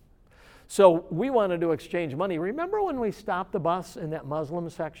different. So we wanted to exchange money. Remember when we stopped the bus in that Muslim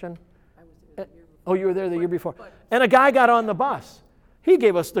section? I was there the year before. Oh, you were there the year before. And a guy got on the bus. He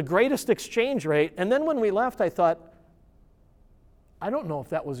gave us the greatest exchange rate. And then when we left, I thought, I don't know if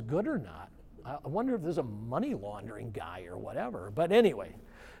that was good or not. I wonder if there's a money laundering guy or whatever. But anyway,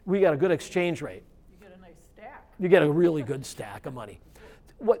 we got a good exchange rate. You get a nice stack. You get a really good stack of money.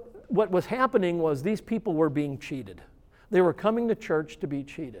 What was happening was these people were being cheated. They were coming to church to be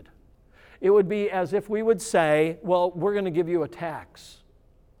cheated. It would be as if we would say, well, we're going to give you a tax.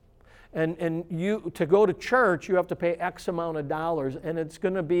 And you to go to church, you have to pay X amount of dollars, and it's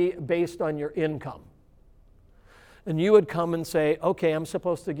going to be based on your income. And you would come and say, okay, I'm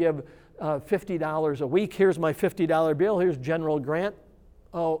supposed to give $50 a week. Here's my $50 bill. Here's General Grant.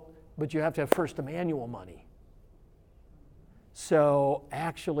 Oh, but you have to have First Emmanuel money. So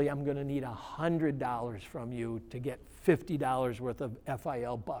actually, I'm going to need $100 from you to get $50 worth of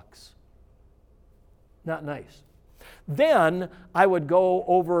FIL bucks. Not nice. Then I would go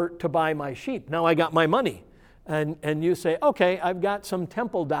over to buy my sheep. Now I got my money. And you say, okay, I've got some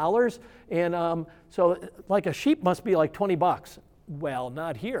temple dollars, and so like a sheep must be like $20. Well,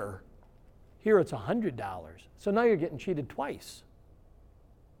 not here. Here it's $100. So now you're getting cheated twice.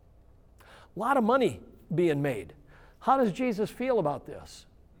 A lot of money being made. How does Jesus feel about this?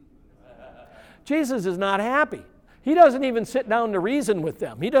 Jesus is not happy. He doesn't even sit down to reason with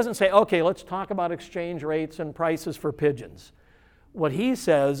them. He doesn't say, okay, let's talk about exchange rates and prices for pigeons. What he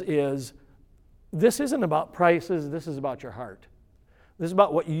says is, this isn't about prices, this is about your heart. This is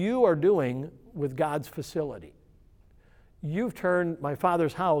about what you are doing with God's facility. You've turned my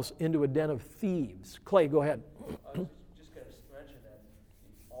Father's house into a den of thieves. Clay, go ahead. I was just going to mention that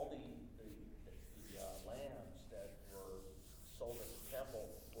all the lambs that were sold at the temple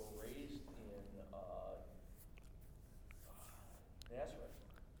were raised in Nazareth.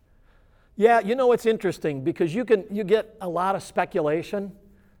 Yeah, you know, it's interesting because you get a lot of speculation.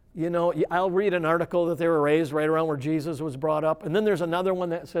 You know, I'll read an article that they were raised right around where Jesus was brought up, and then there's another one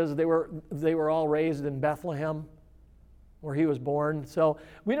that says they were all raised in Bethlehem, where he was born. So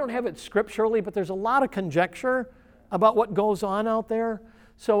we don't have it scripturally, but there's a lot of conjecture about what goes on out there.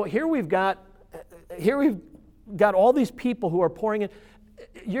 So here we've got all these people who are pouring in.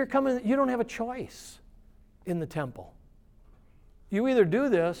 You don't have a choice in the temple. You either do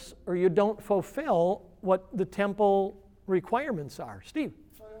this or you don't fulfill what the temple requirements are. Steve.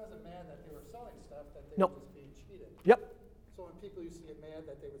 So I wasn't mad that they were selling stuff, that they Nope. were just being cheated. Yep. So when people used to get mad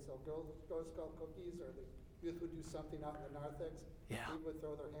that they would sell Girl Scout cookies, or the youth would do something out in the narthex, people would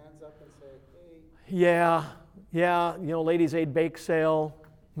throw their hands up and say, hey. Yeah. You know, Ladies' Aid bake sale,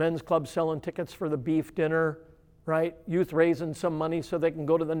 men's club selling tickets for the beef dinner, right? Youth raising some money so they can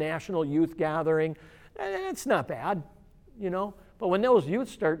go to the national youth gathering. It's not bad, you know. But when those youth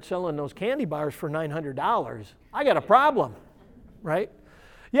start selling those candy bars for $900, I got a problem, right?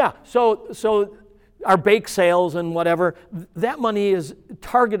 Yeah, so our bake sales and whatever, that money is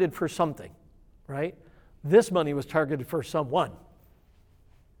targeted for something, right? This money was targeted for someone.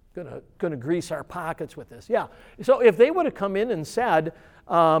 Gonna grease our pockets with this. Yeah, so if they would have come in and said,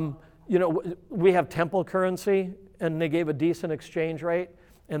 you know, we have temple currency, and they gave a decent exchange rate,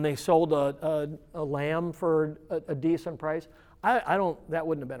 and they sold a lamb for a decent price, that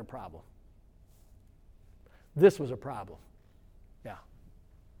wouldn't have been a problem. This was a problem. Yeah.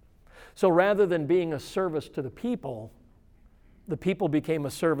 So rather than being a service to the people became a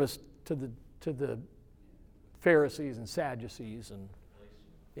service to the Pharisees and Sadducees, and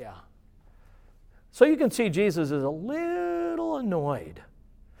yeah. So you can see Jesus is a little annoyed.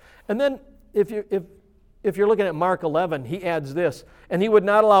 And then if you're looking at Mark 11, he adds this, and he would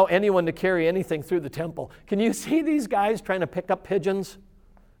not allow anyone to carry anything through the temple. Can you see these guys trying to pick up pigeons,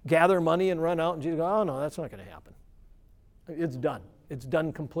 gather money, and run out? And Jesus goes, oh, no, that's not going to happen. It's done. It's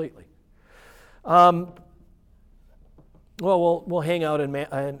done completely. Well, we'll hang out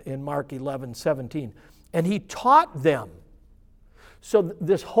in Mark 11:17. And he taught them. So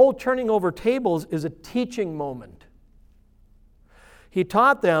this whole turning over tables is a teaching moment. He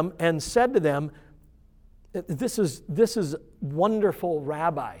taught them and said to them, this is wonderful,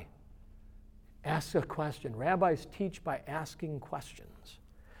 Rabbi. Ask a question. Rabbis teach by asking questions.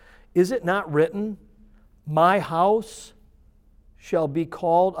 Is it not written, my house shall be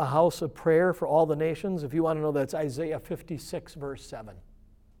called a house of prayer for all the nations? If you want to know, that's Isaiah 56, verse 7.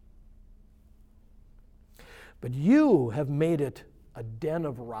 But you have made it a den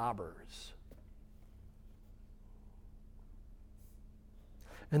of robbers.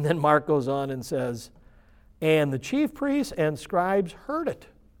 And then Mark goes on and says, and the chief priests and scribes heard it.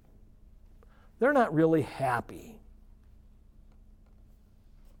 They're not really happy.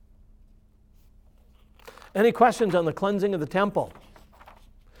 Any questions on the cleansing of the temple?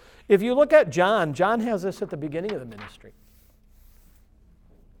 If you look at John, John has this at the beginning of the ministry.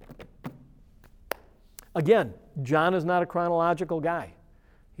 Again, John is not a chronological guy.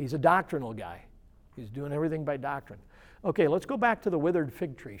 He's a doctrinal guy. He's doing everything by doctrine. Okay, let's go back to the withered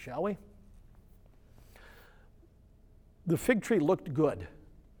fig tree, shall we? The fig tree looked good.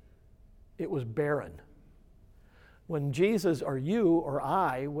 It was barren. When Jesus or you or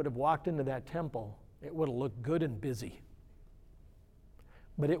I would have walked into that temple, it would have looked good and busy.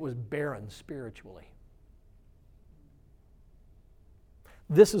 But it was barren spiritually.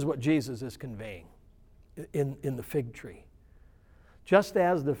 This is what Jesus is conveying in the fig tree. Just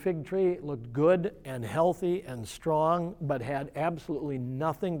as the fig tree looked good and healthy and strong, but had absolutely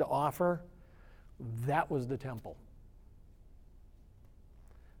nothing to offer, that was the temple.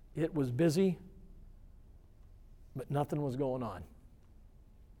 It was busy, but nothing was going on.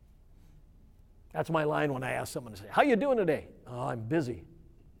 That's my line when I ask someone to say, "How you doing today?" "Oh, I'm busy."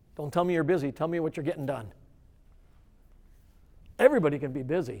 Don't tell me you're busy. Tell me what you're getting done. Everybody can be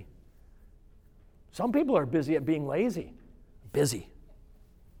busy. Some people are busy at being lazy. Busy.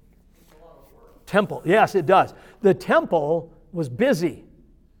 Temple. Yes, it does. The temple was busy.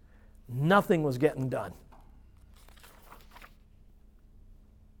 Nothing was getting done.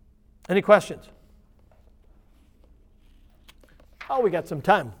 Any questions? Oh, we got some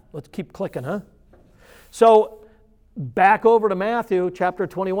time. Let's keep clicking, huh? So, back over to Matthew chapter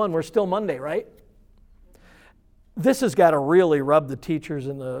 21. We're still Monday, right? This has got to really rub the teachers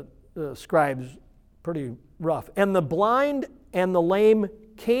and the scribes pretty rough. And the blind and the lame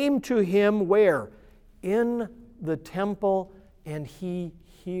came to him where? In the temple, and he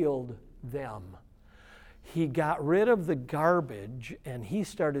healed them. He got rid of the garbage, and he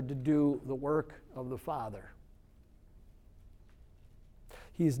started to do the work of the Father.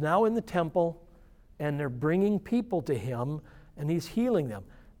 He's now in the temple, and they're bringing people to him, and he's healing them.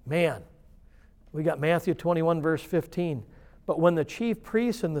 Man, we got Matthew 21, verse 15. But when the chief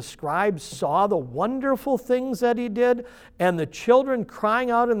priests and the scribes saw the wonderful things that he did, and the children crying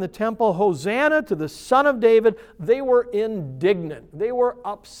out in the temple, "Hosanna to the Son of David," they were indignant. They were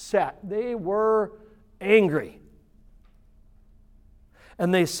upset. They were angry.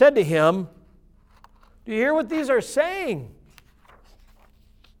 And they said to him, "Do you hear what these are saying?"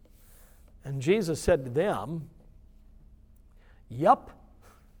 And Jesus said to them, "Yup,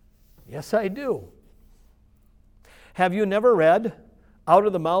 yes I do. Have you never read, 'Out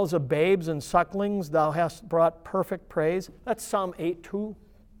of the mouths of babes and sucklings thou hast brought perfect praise'?" That's Psalm 8:2.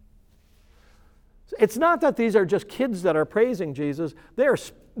 It's not that these are just kids that are praising Jesus.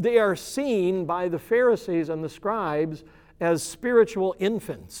 They are seen by the Pharisees and the scribes as spiritual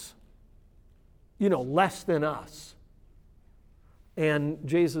infants, less than us. And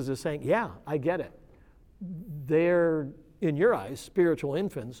Jesus is saying, yeah, I get it. They're, in your eyes, spiritual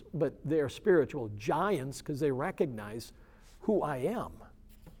infants, but they're spiritual giants because they recognize who I am.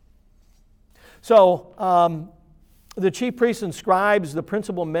 So, the chief priests and scribes, the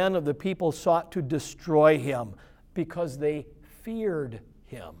principal men of the people, sought to destroy him because they feared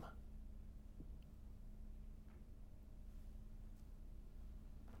him.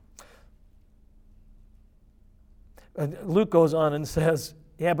 Luke goes on and says,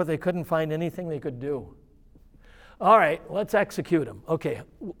 yeah, but they couldn't find anything they could do. All right, let's execute him. Okay,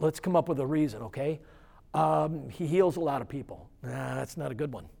 let's come up with a reason, okay? He heals a lot of people. Nah, that's not a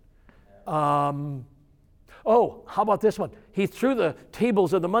good one. Oh, how about this one? He threw the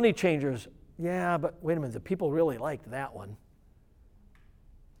tables of the money changers. Yeah, but wait a minute, the people really liked that one.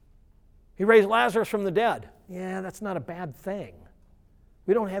 He raised Lazarus from the dead. Yeah, that's not a bad thing.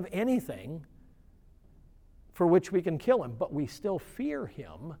 We don't have anything for which we can kill him, but we still fear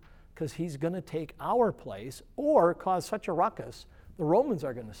him because he's going to take our place or cause such a ruckus, the Romans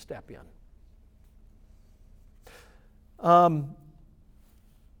are going to step in.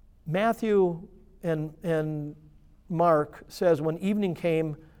 Matthew and Mark says when evening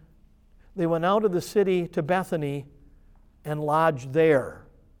came, they went out of the city to Bethany and lodged there.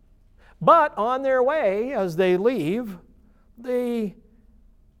 But on their way, as they leave, they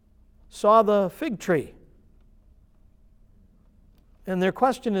saw the fig tree. And their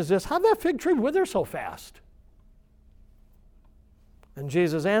question is this: how'd that fig tree wither so fast? And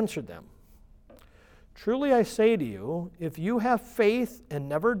Jesus answered them, "Truly I say to you, if you have faith and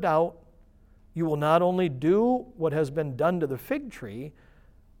never doubt, you will not only do what has been done to the fig tree,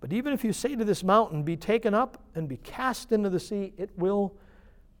 but even if you say to this mountain, 'Be taken up and be cast into the sea,' it will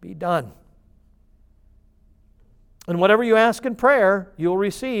be done. And whatever you ask in prayer, you'll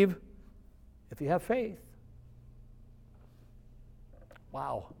receive If you have faith.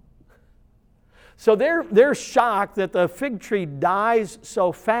 Wow. So they're shocked that the fig tree dies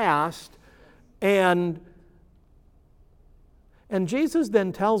so fast, and Jesus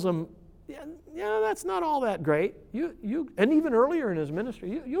then tells them, yeah, that's not all that great. You and even earlier in his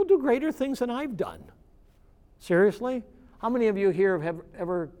ministry, you'll do greater things than I've done. Seriously? How many of you here have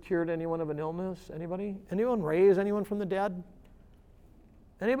ever cured anyone of an illness? Anybody? Anyone raise anyone from the dead?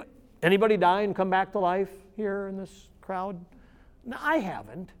 Anybody die and come back to life here in this crowd? No, I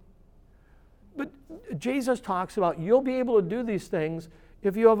haven't. But Jesus talks about you'll be able to do these things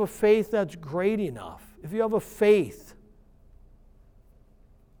if you have a faith that's great enough. If you have a faith.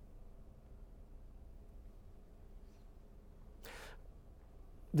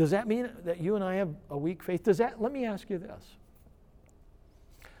 Does that mean that you and I have a weak faith? Let me ask you this.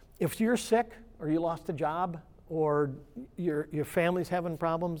 If you're sick or you lost a job or your family's having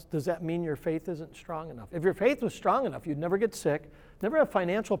problems, does that mean your faith isn't strong enough? If your faith was strong enough, you'd never get sick, never have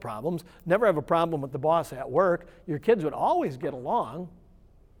financial problems, never have a problem with the boss at work. Your kids would always get along.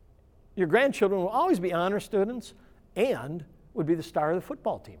 Your grandchildren will always be honor students and would be the star of the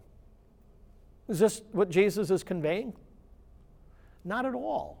football team. Is this what Jesus is conveying? Not at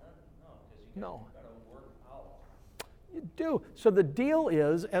all. No. You do. So the deal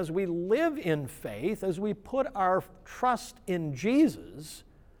is, as we live in faith, as we put our trust in Jesus,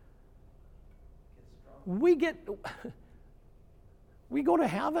 we go to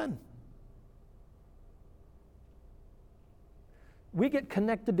heaven. We get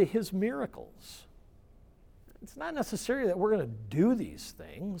connected to his miracles. It's not necessary that we're going to do these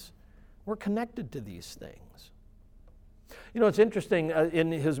things. We're connected to these things. You know, it's interesting,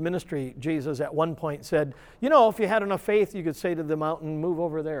 in his ministry, Jesus at one point said, you know, if you had enough faith, you could say to the mountain, move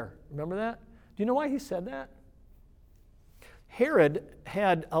over there. Remember that? Do you know why he said that? Herod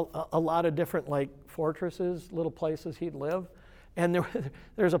had a lot of different, like, fortresses, little places he'd live. And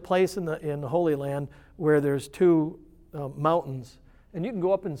there's a place in the Holy Land where there's two mountains. And you can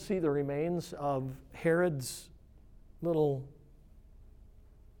go up and see the remains of Herod's little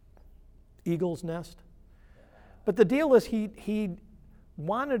eagle's nest. But the deal is he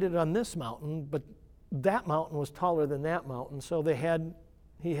wanted it on this mountain, but that mountain was taller than that mountain, so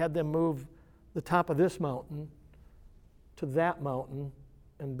he had them move the top of this mountain to that mountain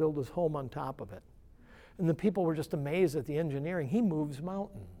and build his home on top of it. And the people were just amazed at the engineering. He moves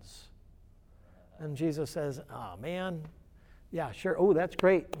mountains. And Jesus says, oh, man, yeah, sure. Oh, that's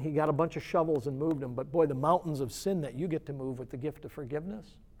great. He got a bunch of shovels and moved them, but boy, the mountains of sin that you get to move with the gift of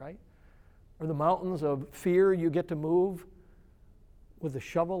forgiveness, right? Or the mountains of fear you get to move with the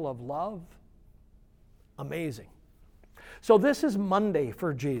shovel of love. Amazing. So this is Monday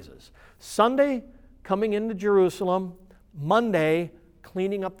for Jesus. Sunday, coming into Jerusalem. Monday,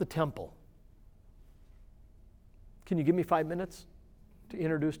 cleaning up the temple. Can you give me 5 minutes to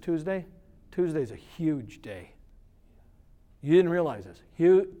introduce Tuesday? Tuesday's a huge day. You didn't realize this.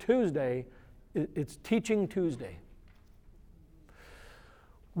 Tuesday, it's Teaching Tuesday.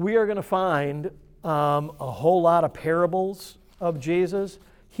 We are going to find a whole lot of parables of Jesus.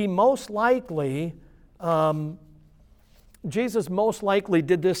 Jesus most likely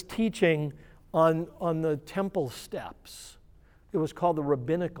did this teaching on the temple steps. It was called the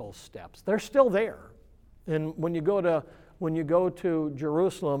rabbinical steps. They're still there. And when you go to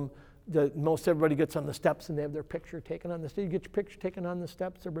Jerusalem, most everybody gets on the steps and they have their picture taken on the steps. You get your picture taken on the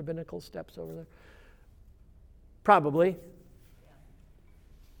steps, the rabbinical steps over there? Probably.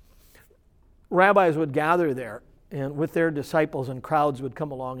 Rabbis would gather there and with their disciples, and crowds would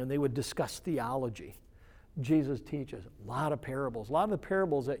come along and they would discuss theology. Jesus teaches a lot of parables. A lot of the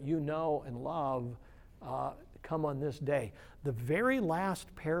parables that you know and love come on this day. The very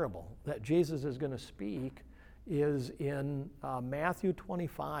last parable that Jesus is going to speak is in Matthew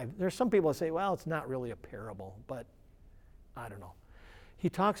 25. There's some people that say, well, it's not really a parable, but I don't know. He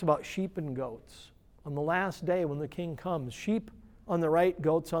talks about sheep and goats. On the last day when the king comes, sheep on the right,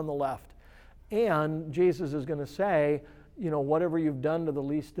 goats on the left. And Jesus is going to say, you know, whatever you've done to the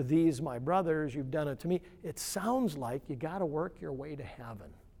least of these, my brothers, you've done it to me. It sounds like you got to work your way to heaven.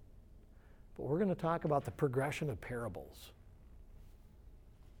 But we're going to talk about the progression of parables.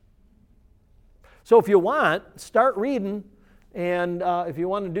 So if you want, start reading. And if you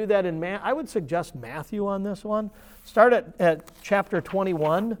want to do that I would suggest Matthew on this one. Start at chapter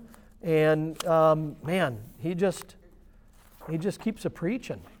 21. And man, he just keeps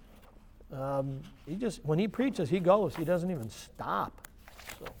a-preaching. When he preaches, he goes. He doesn't even stop.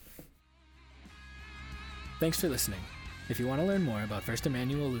 So. Thanks for listening. If you want to learn more about First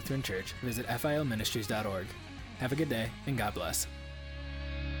Emmanuel Lutheran Church, visit filministries.org. Have a good day, and God bless.